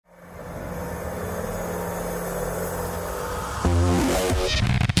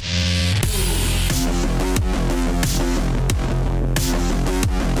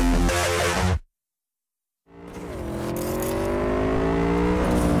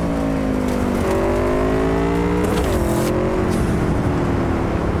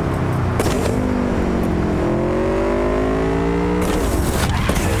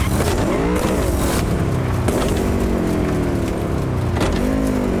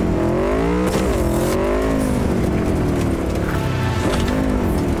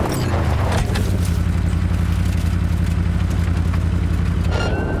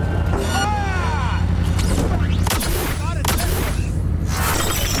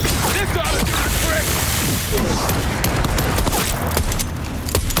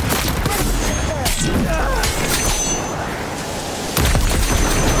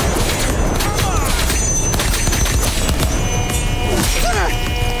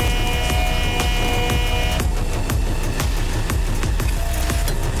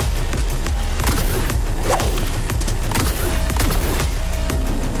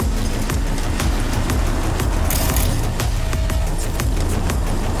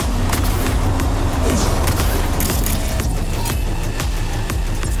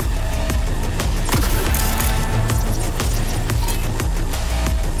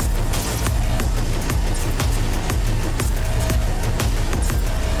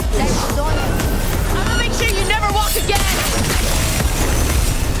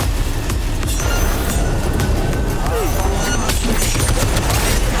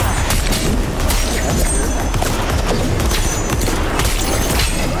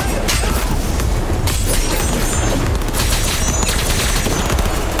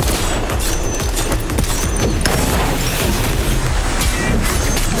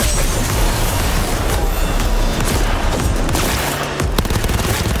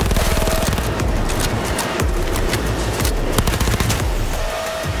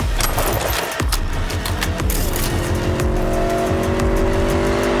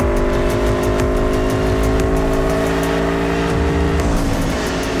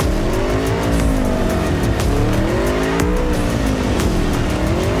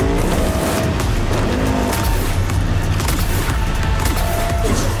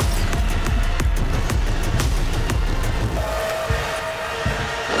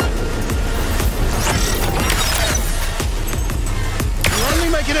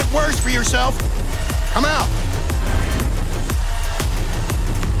Worse for yourself. Come out.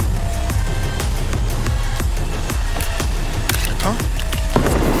 Huh?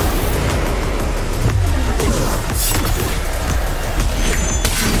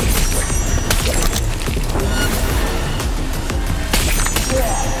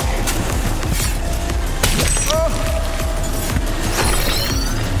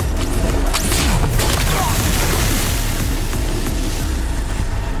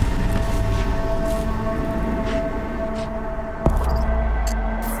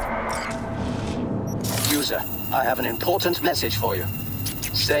 I have an important message for you.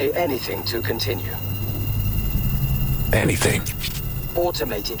 Say anything to continue. Anything.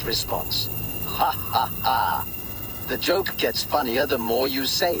 Automated response. Ha ha ha. The joke gets funnier the more you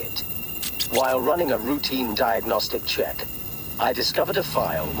say it. While running a routine diagnostic check, I discovered a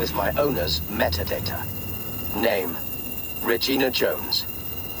file with my owner's metadata. Name, Regina Jones.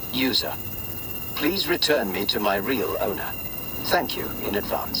 User, please return me to my real owner. Thank you in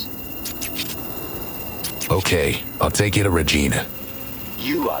advance. Okay, I'll take you to Regina.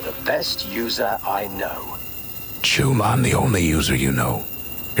 You are the best user I know. Chum, I'm the only user you know.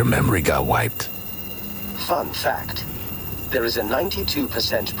 Your memory got wiped. Fun fact. There is a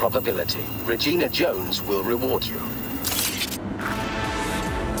 92% probability Regina Jones will reward you.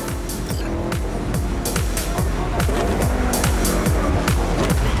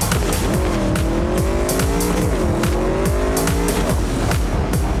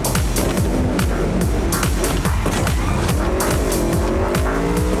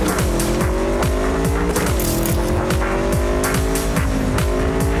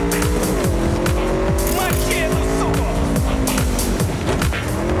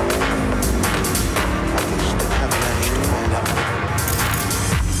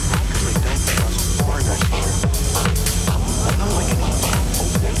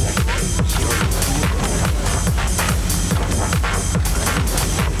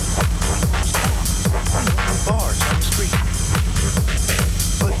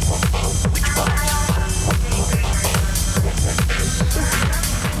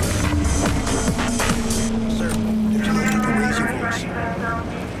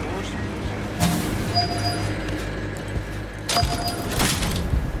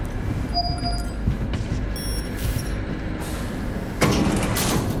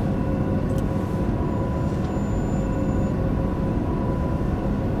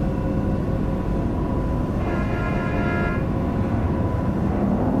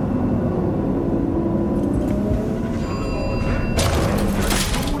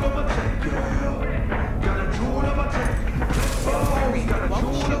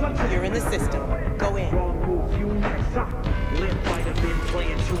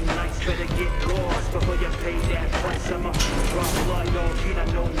 better get lost before you pay that price. I'ma draw blood, dog, you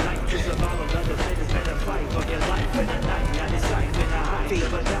don't know night to survive another minute, better fight for your life in the night. Now this life in the high,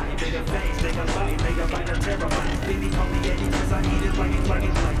 never die, bigger face, bigger fight a terror. Baby, call me Eddie, cause I need it like it,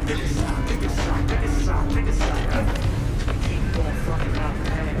 like this. Keep on fucking my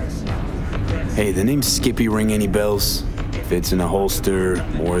past. Hey, the name Skippy ring any bells? Fits in a holster,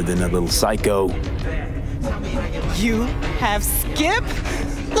 more than a little psycho. You have Skip?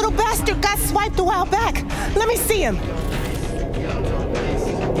 Little bastard got swiped a while back. Let me see him.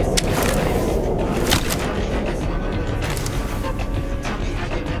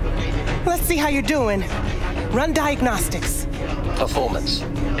 Let's see how you're doing. Run diagnostics. Performance,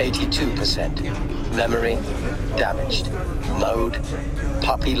 82%. Memory, damaged. Mode,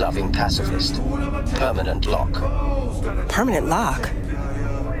 puppy-loving pacifist. Permanent lock. Permanent lock?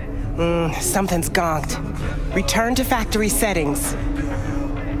 Something's gonked. Return to factory settings.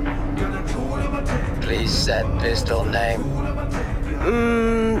 Please set pistol name.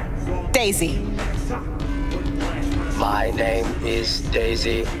 Daisy. My name is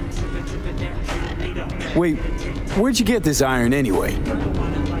Daisy. Wait, where'd you get this iron anyway?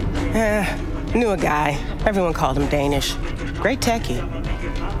 Knew a guy. Everyone called him Danish. Great techie.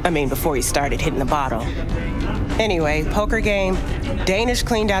 I mean, before he started hitting the bottle. Anyway, poker game. Danish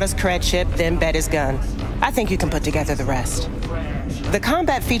cleaned out his cred chip, then bet his gun. I think you can put together the rest. The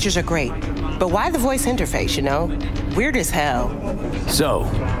combat features are great, but why the voice interface, you know? Weird as hell. So,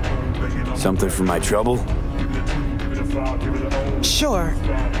 something for my trouble? Sure.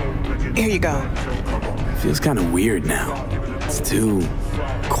 Here you go. Feels kind of weird now. It's too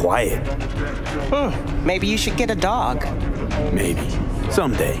quiet. Maybe you should get a dog. Maybe.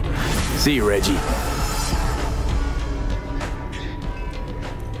 Someday. See you, Reggie.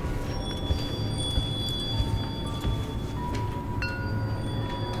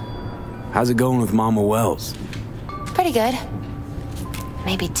 How's it going with Mama Wells? Pretty good.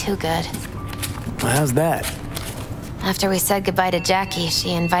 Maybe too good. Well, how's that? After we said goodbye to Jackie,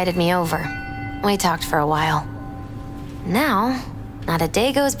 she invited me over. We talked for a while. Now, not a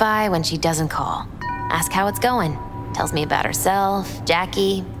day goes by when she doesn't call. Ask how it's going. Tells me about herself,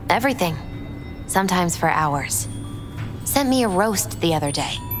 Jackie, everything. Sometimes for hours. Sent me a roast the other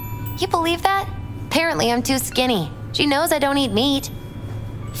day. You believe that? Apparently I'm too skinny. She knows I don't eat meat.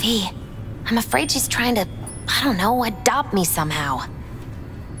 V, I'm afraid she's trying to, I don't know, adopt me somehow.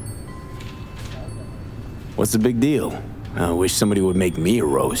 What's the big deal? I wish somebody would make me a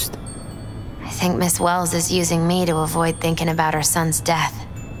roast. I think Miss Wells is using me to avoid thinking about her son's death.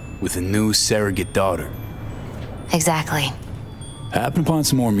 With a new surrogate daughter. Exactly. I happened upon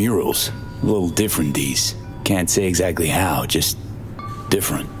some more murals. A little different, these. Can't say exactly how, just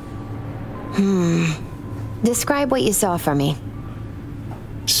different. Describe what you saw for me.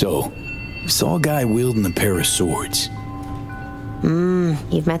 So, I saw a guy wielding a pair of swords.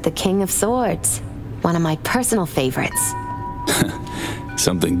 You've met the King of Swords. One of my personal favorites.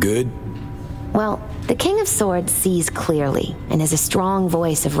 Something good? Well, the King of Swords sees clearly and is a strong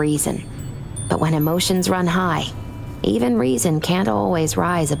voice of reason. But when emotions run high, even reason can't always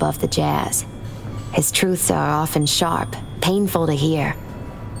rise above the jazz. His truths are often sharp, painful to hear.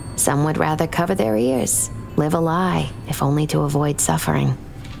 Some would rather cover their ears, live a lie, if only to avoid suffering.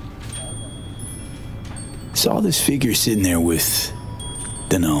 Saw this figure sitting there with,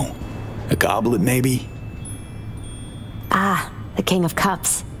 dunno, a goblet maybe? Ah, the King of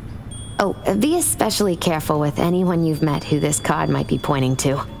Cups. Oh, be especially careful with anyone you've met who this card might be pointing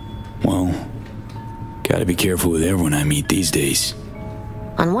to. Well, gotta be careful with everyone I meet these days.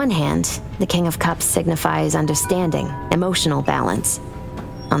 On one hand, the King of Cups signifies understanding, emotional balance.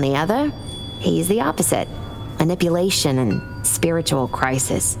 On the other, he's the opposite, manipulation and spiritual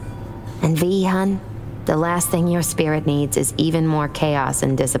crisis. And V, hun, the last thing your spirit needs is even more chaos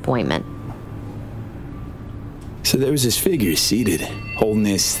and disappointment. So there was this figure seated, holding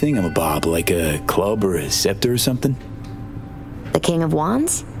this thingamabob like a club or a scepter or something? The King of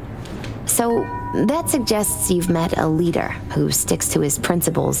Wands? So, that suggests you've met a leader who sticks to his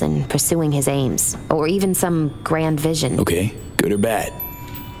principles and pursuing his aims, or even some grand vision. Okay, good or bad?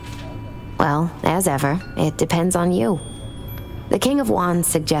 Well, as ever, it depends on you. The King of Wands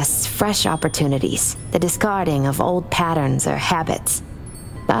suggests fresh opportunities, the discarding of old patterns or habits.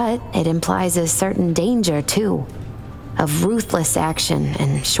 But it implies a certain danger, too, of ruthless action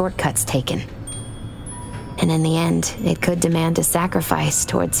and shortcuts taken. And in the end, it could demand a sacrifice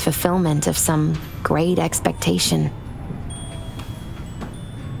towards fulfillment of some great expectation.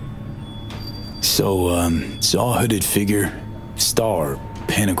 So, saw a hooded figure, star,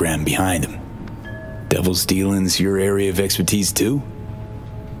 pentagram behind him. Devil's dealings your area of expertise too?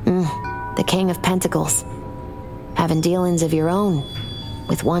 the King of Pentacles. Having dealings of your own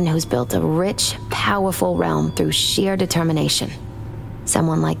with one who's built a rich, powerful realm through sheer determination.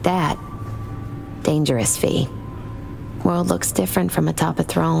 Someone like that, dangerous, V. World looks different from atop a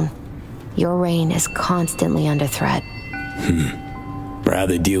throne. Your reign is constantly under threat.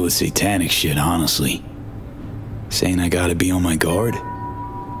 Rather deal with satanic shit, honestly. Saying I gotta be on my guard?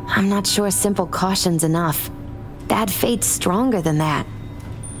 I'm not sure simple caution's enough. Bad fate's stronger than that.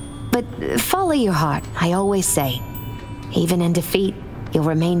 But follow your heart, I always say. Even in defeat, you'll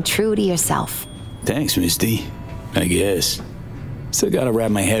remain true to yourself. Thanks, Misty. I guess. Still gotta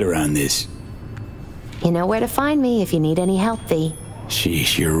wrap my head around this. You know where to find me if you need any help, V.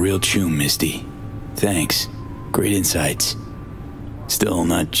 Sheesh, you're a real chum, Misty. Thanks. Great insights. Still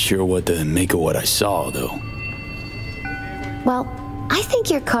not sure what to make of what I saw, though. Well, I think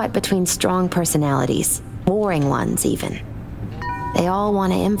you're caught between strong personalities, warring ones even. They all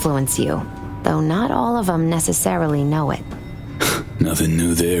want to influence you, though not all of them necessarily know it. Nothing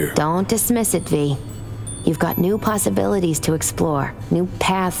new there. Don't dismiss it, V. You've got new possibilities to explore, new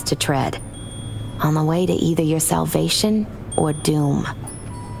paths to tread. On the way to either your salvation or doom.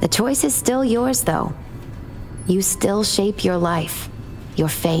 The choice is still yours, though. You still shape your life, your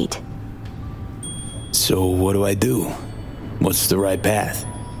fate. So what do I do? What's the right path?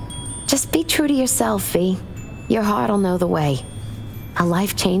 Just be true to yourself, V. Your heart'll know the way. A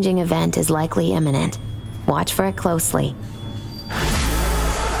life-changing event is likely imminent. Watch for it closely.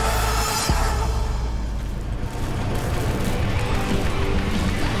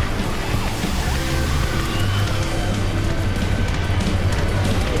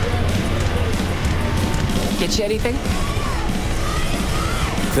 Get you anything?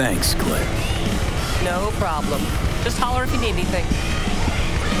 Thanks, Claire. No problem. Just holler if you need anything.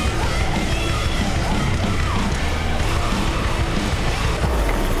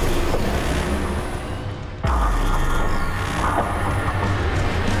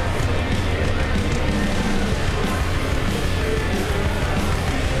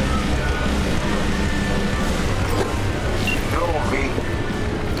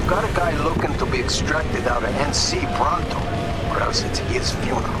 Got a guy looking to be extracted out of NC pronto, or else it's his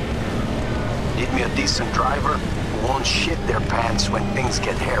funeral. Need me a decent driver who won't shit their pants when things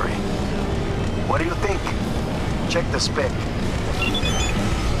get hairy. What do you think? Check the spec.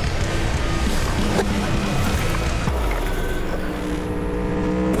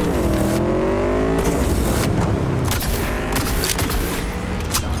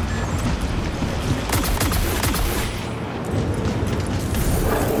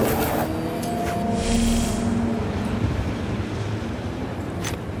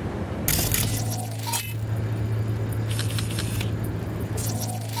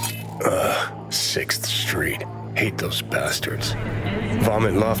 Hate those bastards.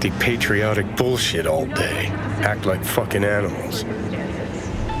 Vomit lofty patriotic bullshit all day. Act like fucking animals.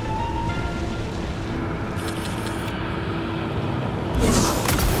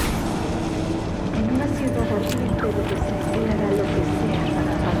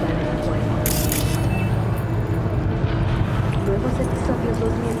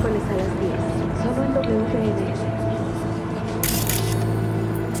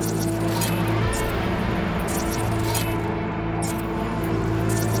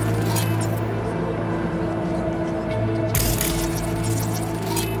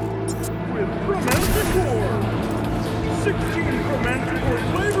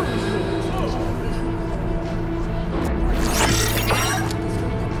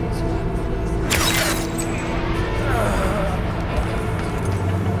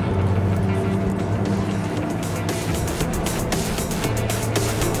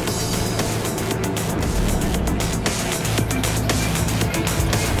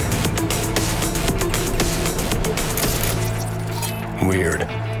 Weird.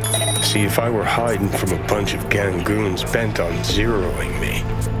 See, if I were hiding from a bunch of gangoons bent on zeroing me,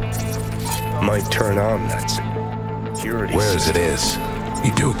 might turn on that security Where as system. it is,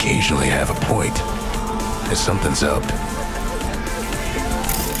 you do occasionally have a point. If something's up.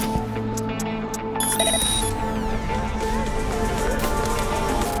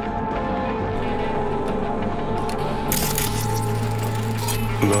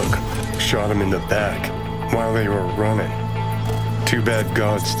 Look, shot him in the back while they were running. Too bad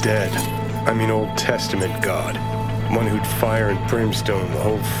God's dead. I mean Old Testament God. One who'd fire and brimstone the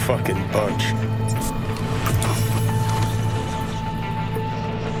whole fucking bunch.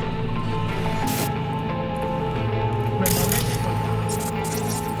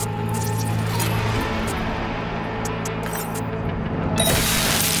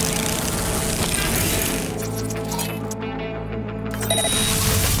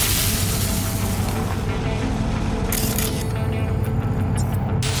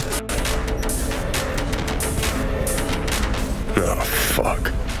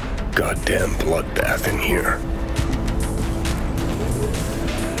 bloodbath in here.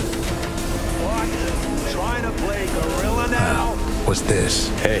 What? Trying to play gorilla now? What's this?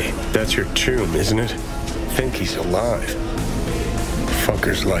 Hey, that's your tomb, isn't it? Think he's alive.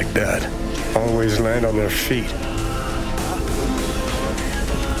 Fuckers like that always land on their feet.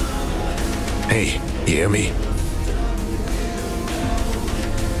 Hey, you hear me?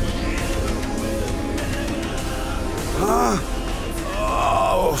 Huh?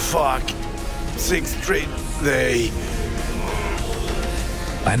 Oh, fuck. 6th straight day.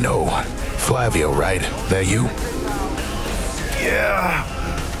 I know. Flavio, right? That you? Yeah.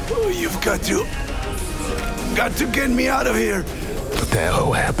 Oh, you've got to get me out of here. What the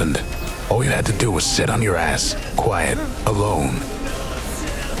hell happened? All you had to do was sit on your ass, quiet, alone.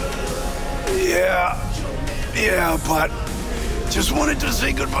 Yeah, but just wanted to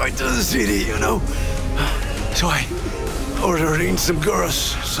say goodbye to the city, you know? So I ordered in some girls,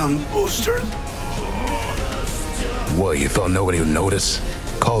 some boosters. What, you thought nobody would notice?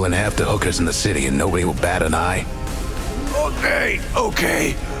 Calling half the hookers in the city and nobody will bat an eye?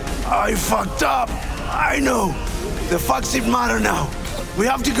 Okay. I fucked up. I know. The facts don't matter now. We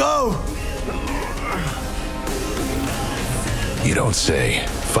have to go. You don't say.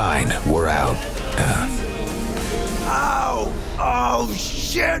 Fine, we're out. Ow! Oh,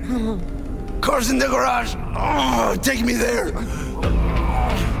 shit! Car's in the garage. Oh, take me there.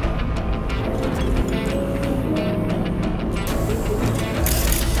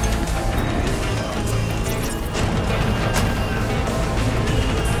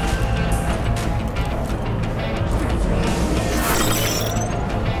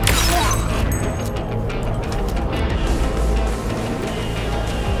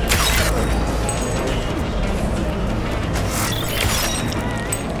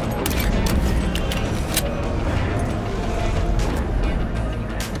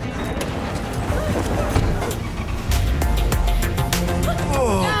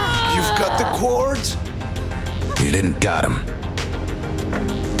 You didn't got him.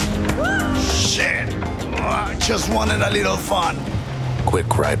 Shit! I just wanted a little fun. Quit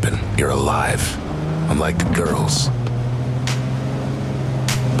griping. You're alive. Unlike the girls.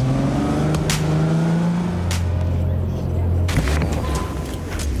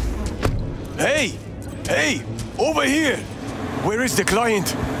 Hey! Over here! Where is the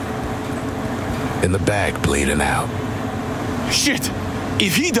client? In the back, bleeding out. Shit!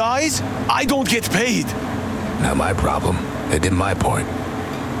 If he dies, I don't get paid. Not my problem. They did my point.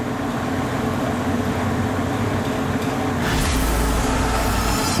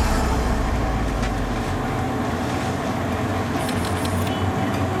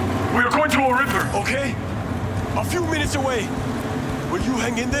 We're going to a river, okay? A few minutes away. Will you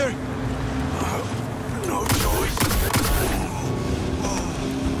hang in there? No choice.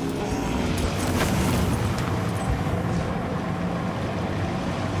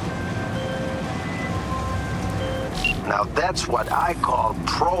 Now that's what I call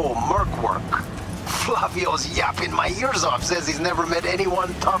pro-merc work. Flavio's yapping my ears off, says he's never met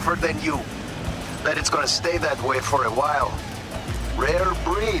anyone tougher than you. Bet it's gonna stay that way for a while. Rare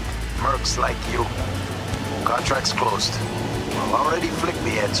breed, mercs like you. Contract's closed. I'll already flick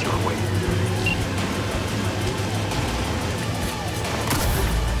the ads your way.